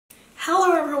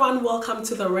Hello everyone, welcome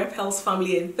to the Rep Health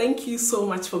family and thank you so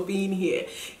much for being here.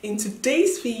 In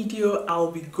today's video,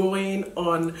 I'll be going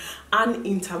on an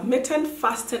intermittent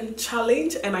fasting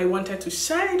challenge and I wanted to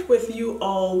share it with you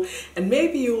all and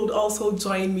maybe you would also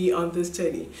join me on this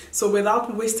journey. So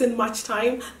without wasting much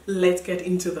time, let's get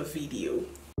into the video.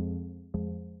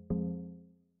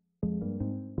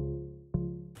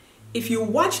 If you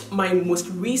watched my most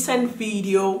recent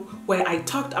video where I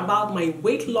talked about my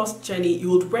weight loss journey, you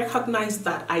would recognize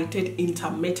that I did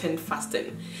intermittent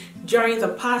fasting. During the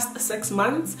past 6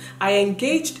 months, I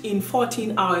engaged in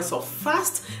 14 hours of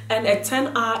fast and a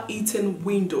 10-hour eating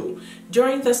window.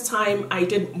 During this time, I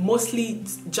did mostly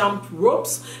jump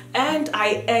ropes and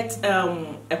I ate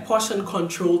a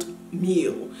portion-controlled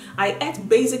meal. I ate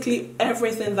basically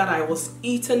everything that I was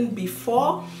eating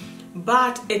before,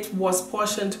 but it was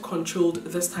portion controlled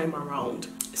this time around.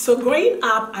 So growing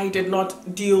up, I did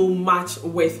not deal much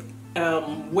with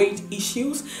weight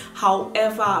issues.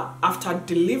 However, after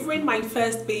delivering my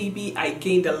first baby, I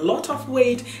gained a lot of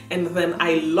weight and then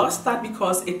I lost that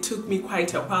because it took me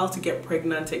quite a while to get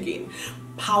pregnant again.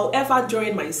 However,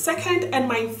 during my second and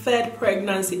my third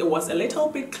pregnancy, it was a little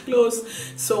bit close,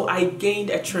 so I gained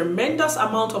a tremendous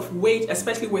amount of weight,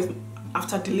 especially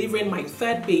after delivering my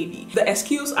third baby. The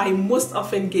excuse I most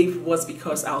often gave was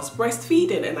because I was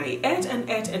breastfeeding and I ate and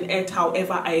ate and ate.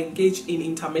 However, I engaged in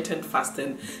intermittent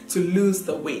fasting to lose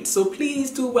the weight. So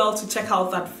please do well to check out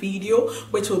that video,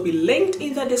 which will be linked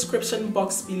in the description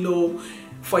box below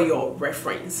for your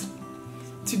reference.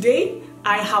 Today,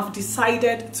 I have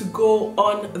decided to go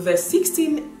on the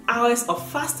 16 hours of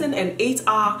fasting and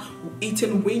 8-hour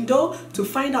eating window to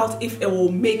find out if it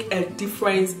will make a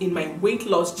difference in my weight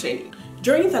loss journey.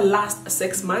 During the last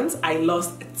 6 months, I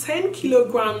lost 10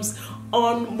 kilograms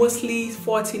on mostly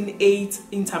 14-8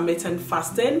 intermittent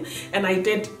fasting, and I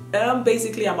did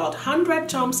basically about 100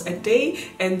 jumps a day,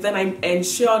 and then I'm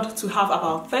ensured to have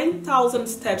about 10,000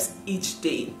 steps each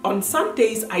day. On some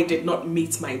days, I did not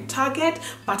meet my target,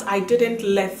 but I didn't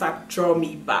let that draw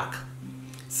me back.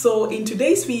 So in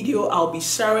today's video, I'll be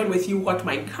sharing with you what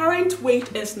my current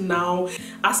weight is now.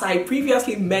 As I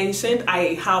previously mentioned,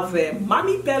 I have the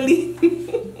mommy belly.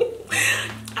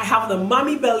 I have the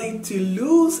mommy belly to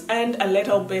lose and a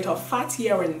little bit of fat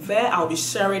here and there. I'll be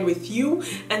sharing with you,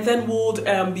 and then we'll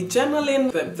be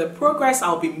journaling the progress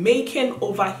I'll be making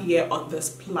over here on this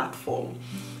platform.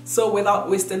 So without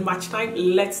wasting much time,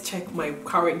 let's check my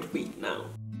current weight now.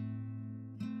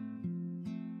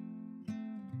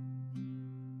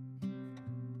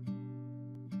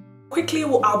 Quickly,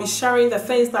 I'll be sharing the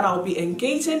things that I'll be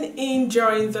engaging in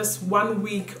during this 1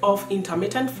 week of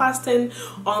intermittent fasting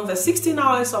on the 16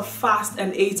 hours of fast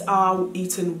and 8-hour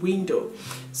eating window.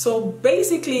 So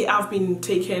basically, I've been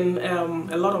taking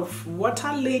a lot of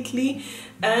water lately,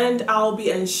 and I'll be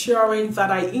ensuring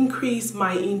that I increase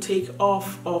my intake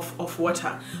of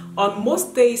water. On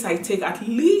most days, I take at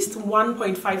least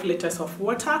 1.5 liters of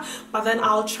water, but then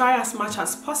I'll try as much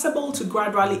as possible to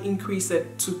gradually increase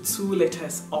it to 2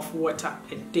 liters of water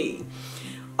per day.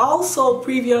 Also,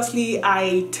 previously,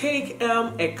 I take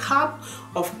a cup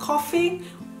of coffee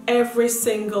every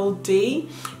single day,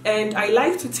 and I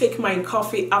like to take my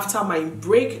coffee after my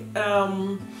break.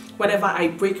 Whenever I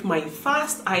break my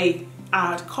fast, I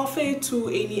add coffee to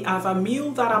any other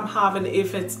meal that I'm having,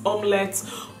 if it's omelets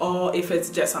or if it's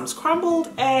just some scrambled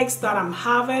eggs that I'm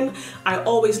having. I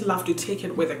always love to take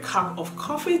it with a cup of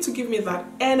coffee to give me that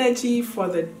energy for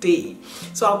the day.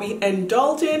 So I'll be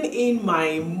indulging in my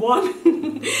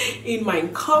in my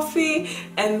coffee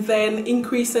and then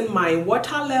increasing my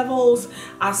water levels,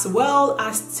 as well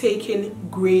as taking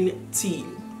green tea.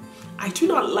 I do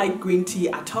not like green tea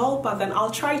at all, but then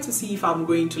I'll try to see if I'm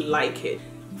going to like it.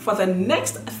 For the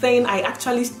next thing, I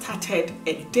actually started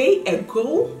a day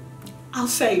ago. I'll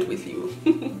share it with you.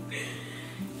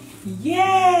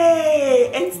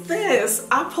 Yay! It's this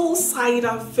apple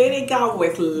cider vinegar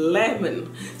with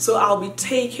lemon. So I'll be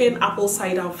taking apple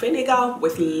cider vinegar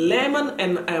with lemon,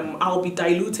 and I'll be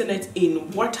diluting it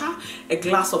in water, a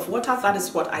glass of water. That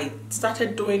is what I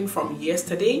started doing from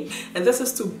yesterday, and this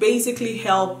is to basically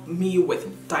help me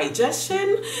with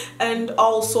digestion. And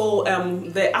also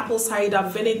the apple cider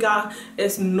vinegar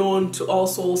is known to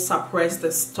also suppress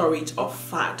the storage of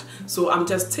fat. So I'm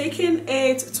just taking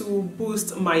it to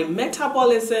boost my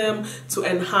metabolism, to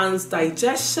enhance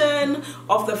digestion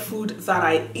of the food that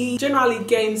I eat. Generally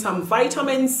gain some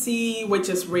vitamin C, which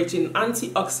is rich in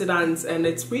antioxidants, and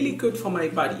it's really good for my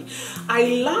body. I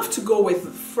love to go with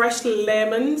fresh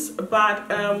lemons, but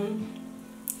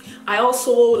I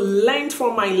also learned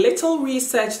from my little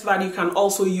research that you can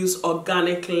also use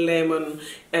organic lemon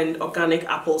and organic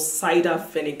apple cider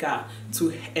vinegar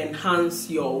to enhance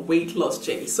your weight loss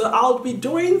journey. So I'll be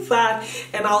doing that,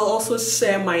 and I'll also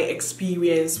share my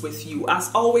experience with you. As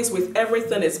always, with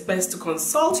everything, it's best to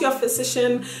consult your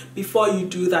physician before you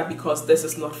do that, because this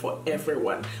is not for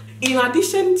everyone. In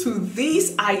addition to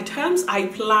these items, I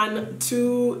plan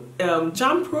to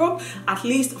jump rope at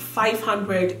least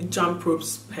 500 jump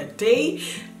ropes per day,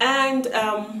 and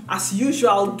as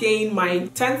usual, gain my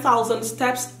 10,000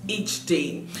 steps each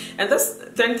day. And this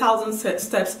 10,000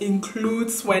 steps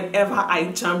includes whenever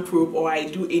I jump rope or I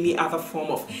do any other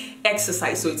form of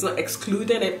exercise. So it's not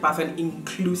excluding it, but an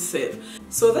inclusive.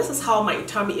 So this is how my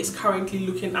tummy is currently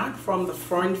looking at from the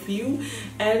front view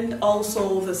and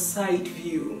also the side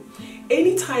view.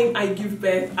 Anytime I give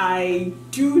birth, I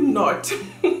do not.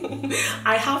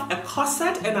 I have a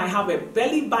corset and I have a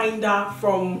belly binder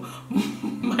from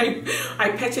I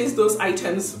purchased those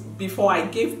items before I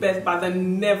gave birth, but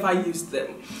then never used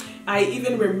them. I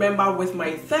even remember with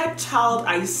my third child,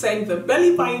 I sent the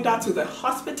belly binder to the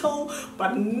hospital,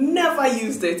 but never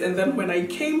used it. And then when I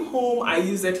came home, I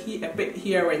used it a bit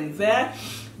here and there,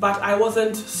 but I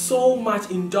wasn't so much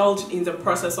indulged in the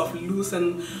process of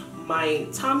losing my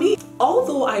tummy.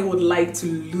 Although I would like to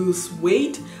lose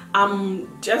weight,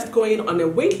 I'm just going on a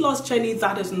weight loss journey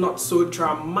that is not so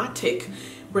dramatic.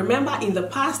 Remember, in the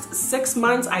past 6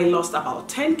 months, I lost about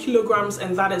 10 kilograms,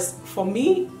 and that is, for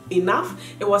me, enough.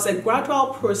 It was a gradual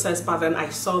process, but then I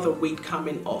saw the weight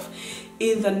coming off.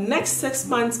 In the next 6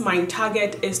 months, my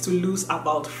target is to lose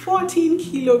about 14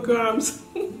 kilograms.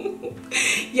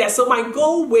 Yeah, so my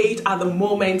goal weight at the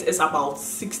moment is about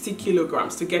 60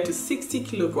 kilograms, to get to 60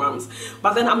 kilograms.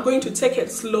 But then I'm going to take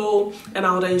it slow, and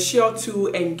I'll ensure to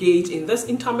engage in this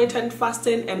intermittent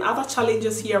fasting and other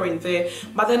challenges here and there.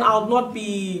 But then I'll not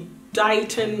be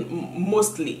dieting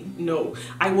mostly. No,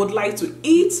 I would like to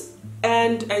eat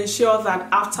and ensure that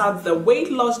after the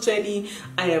weight loss journey,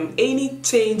 any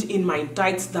change in my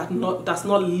diet does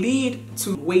not lead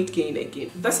to weight gain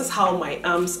again. This is how my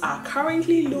arms are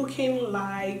currently looking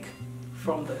like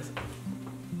from the,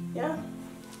 yeah,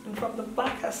 and from the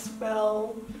back as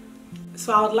well.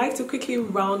 So I would like to quickly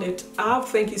round it up.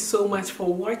 Thank you so much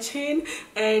for watching,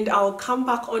 and I'll come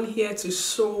back on here to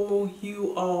show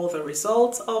you all the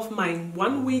results of my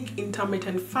 1 week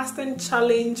intermittent fasting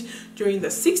challenge during the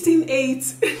 16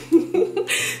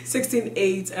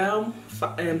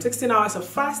 hours of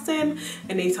fasting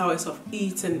and 8 hours of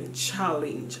eating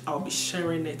challenge. I'll be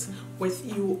sharing it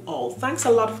with you all. Thanks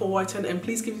a lot for watching, and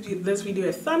please give this video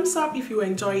a thumbs up if you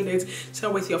enjoyed it. Share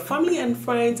with your family and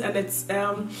friends, and it's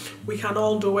we can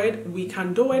all do it. We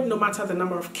can do it no matter the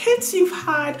number of kids you've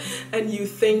had and you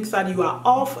think that you are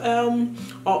off or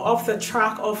off the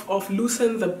track of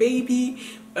losing the baby.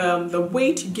 The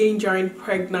weight gain during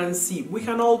pregnancy, we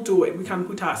can all do it. We can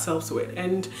put ourselves to it,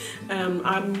 and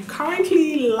I'm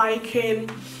currently liking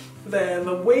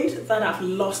the weight that I've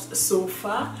lost so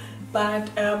far, but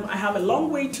I have a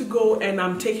long way to go, and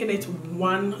I'm taking it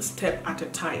one step at a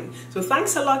time. So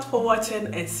thanks a lot for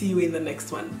watching, and see you in the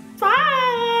next one.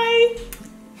 Bye.